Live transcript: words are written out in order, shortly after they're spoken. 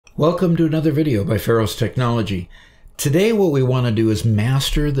Welcome to another video by Pharos Technology. Today what we want to do is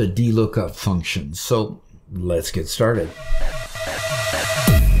master the DLookup function. So let's get started.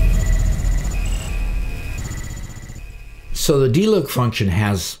 So the DLook function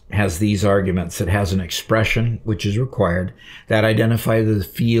has these arguments. It has an expression, which is required, that identifies the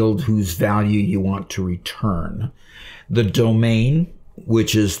field whose value you want to return. The domain,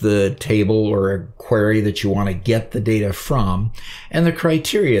 which is the table or a query that you want to get the data from, and the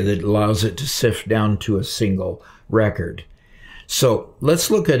criteria that allows it to sift down to a single record. So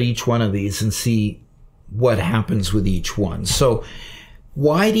let's look at each one of these and see what happens with each one. So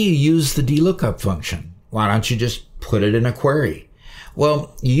why do you use the DLookup function? Why don't you just put it in a query?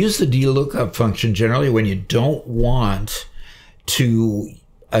 Well, you use the DLookup function generally when you don't want to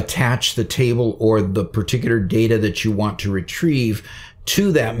attach the table or the particular data that you want to retrieve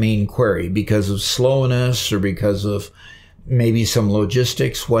to that main query because of slowness or because of maybe some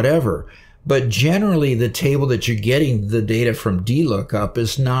logistics, whatever. But generally, the table that you're getting the data from DLookup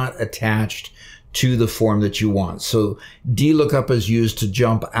is not attached to the form that you want. So DLookup is used to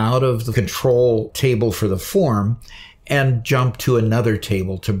jump out of the control table for the form and jump to another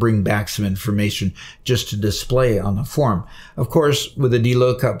table to bring back some information just to display on the form. Of course, with the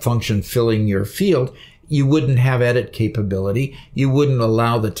DLookup function filling your field, you wouldn't have edit capability. You wouldn't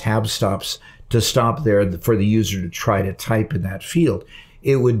allow the tab stops to stop there for the user to try to type in that field.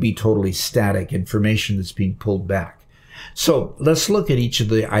 It would be totally static information that's being pulled back. So let's look at each of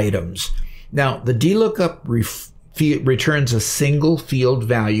the items. Now, the DLookup returns a single field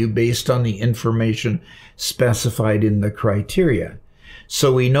value based on the information specified in the criteria.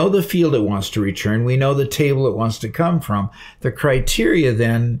 So we know the field it wants to return. We know the table it wants to come from. The criteria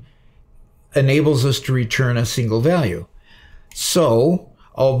then enables us to return a single value. So,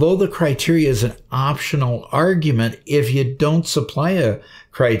 although the criteria is an optional argument, if you don't supply a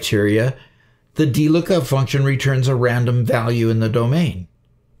criteria, the DLookup function returns a random value in the domain.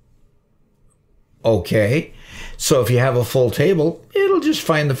 Okay, so if you have a full table, it'll just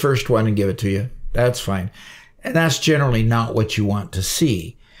find the first one and give it to you. That's fine. And that's generally not what you want to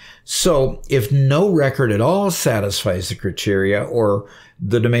see. So if no record at all satisfies the criteria, or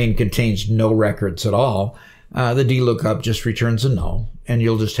the domain contains no records at all, the DLookup just returns a null, and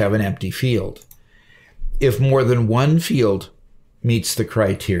you'll just have an empty field. If more than one field meets the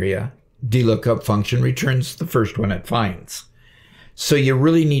criteria, DLookup function returns the first one it finds. So you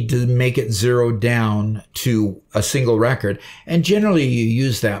really need to make it zero down to a single record. And generally you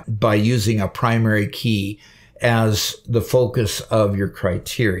use that by using a primary key as the focus of your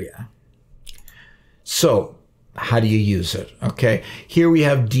criteria. So how do you use it? Okay, here we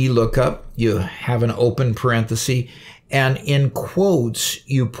have DLookup. You have an open parenthesis, and in quotes,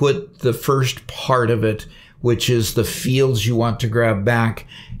 you put the first part of it, which is the fields you want to grab back.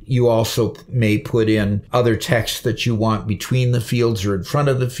 You also may put in other text that you want between the fields or in front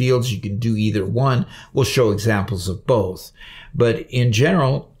of the fields. You can do either one. We'll show examples of both. But in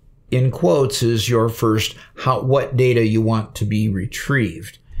general, in quotes is your first what data you want to be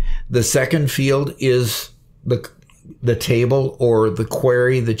retrieved. The second field is the table or the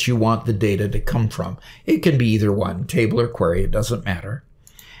query that you want the data to come from. It can be either one, table or query, it doesn't matter.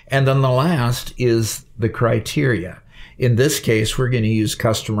 And then the last is the criteria. In this case, we're going to use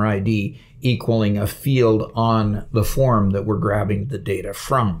customer ID equaling a field on the form that we're grabbing the data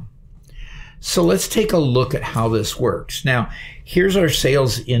from. So let's take a look at how this works. Now, here's our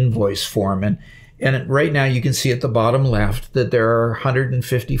sales invoice form. And right now you can see at the bottom left that there are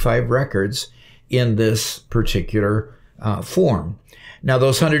 155 records in this particular form. Now,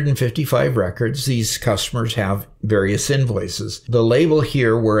 those 155 records, these customers have various invoices. The label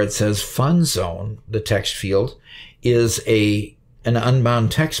here where it says Fund Zone, the text field, is an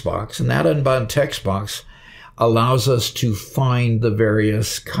unbound text box. And that unbound text box allows us to find the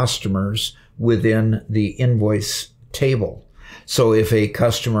various customers within the invoice table. So if a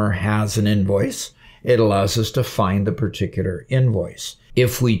customer has an invoice, it allows us to find the particular invoice.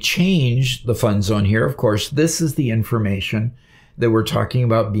 If we change the Fund Zone here, of course, this is the information that we're talking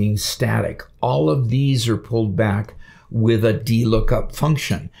about being static. All of these are pulled back with a DLookup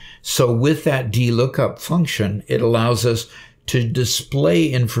function. So with that DLookup function, it allows us to display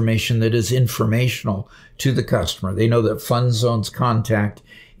information that is informational to the customer. They know that Fund Zone's contact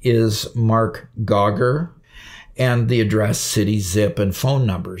is Mark Gauger and the address, city, zip, and phone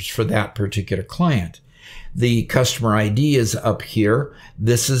numbers for that particular client. The customer ID is up here.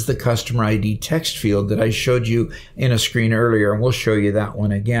 This is the customer ID text field that I showed you in a screen earlier, and we'll show you that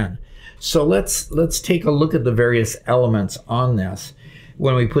one again. So let's take a look at the various elements on this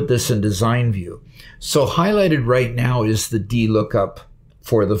when we put this in design view. So highlighted right now is the DLookup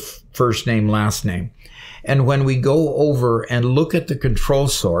for the first name, last name. And when we go over and look at the control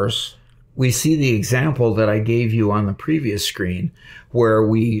source, we see the example that I gave you on the previous screen where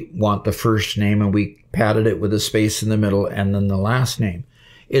we want the first name and we padded it with a space in the middle and then the last name.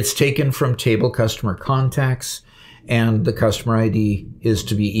 It's taken from table customer contacts, and the customer ID is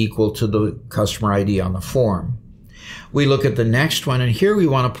to be equal to the customer ID on the form. We look at the next one, and here we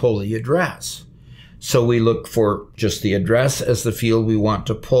want to pull the address. So we look for just the address as the field we want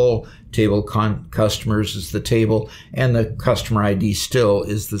to pull, table customers is the table, and the customer ID still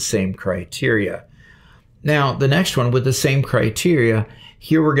is the same criteria. Now, the next one with the same criteria,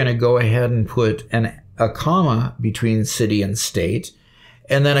 here we're going to go ahead and put a comma between city and state,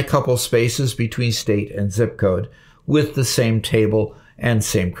 and then a couple spaces between state and zip code with the same table and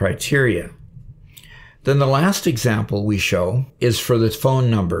same criteria. Then the last example we show is for the phone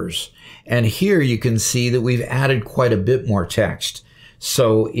numbers. And here you can see that we've added quite a bit more text.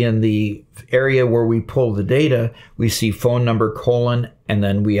 So in the area where we pull the data, we see phone number : and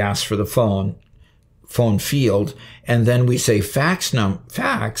then we ask for the phone field, and then we say fax and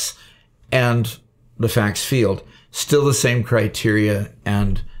the fax field. Still the same criteria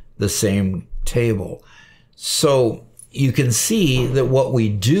and the same table. So you can see that what we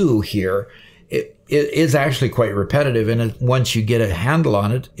do here, it is actually quite repetitive, and once you get a handle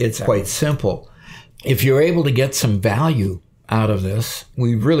on it, it's quite simple. If you're able to get some value out of this,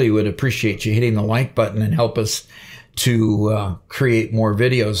 we really would appreciate you hitting the like button and help us to create more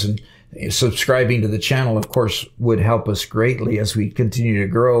videos. And subscribing to the channel, of course, would help us greatly as we continue to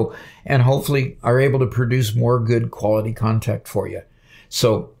grow and hopefully are able to produce more good quality content for you.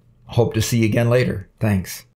 So hope to see you again later. Thanks.